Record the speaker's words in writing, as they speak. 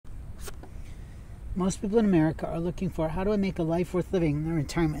Most people in America are looking for, how do I make a life worth living or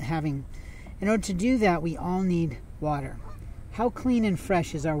retirement having? In order to do that, we all need water. How clean and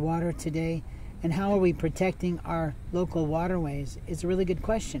fresh is our water today, and how are we protecting our local waterways is a really good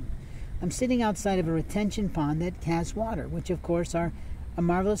question. I'm sitting outside of a retention pond that has water, which of course are a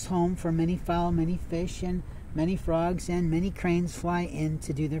marvelous home for many fowl, many fish, and many frogs, and many cranes fly in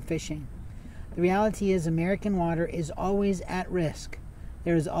to do their fishing. The reality is American water is always at risk.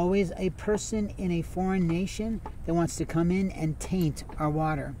 There is always a person in a foreign nation that wants to come in and taint our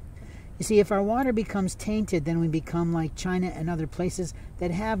water. You see, if our water becomes tainted, then we become like China and other places that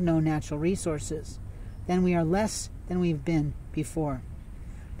have no natural resources. Then we are less than we've been before.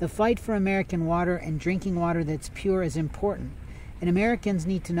 The fight for American water and drinking water that's pure is important. And Americans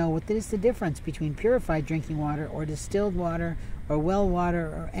need to know what is the difference between purified drinking water or distilled water or well water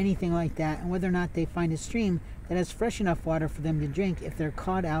or anything like that, and whether or not they find a stream that has fresh enough water for them to drink if they're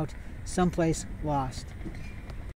caught out someplace lost.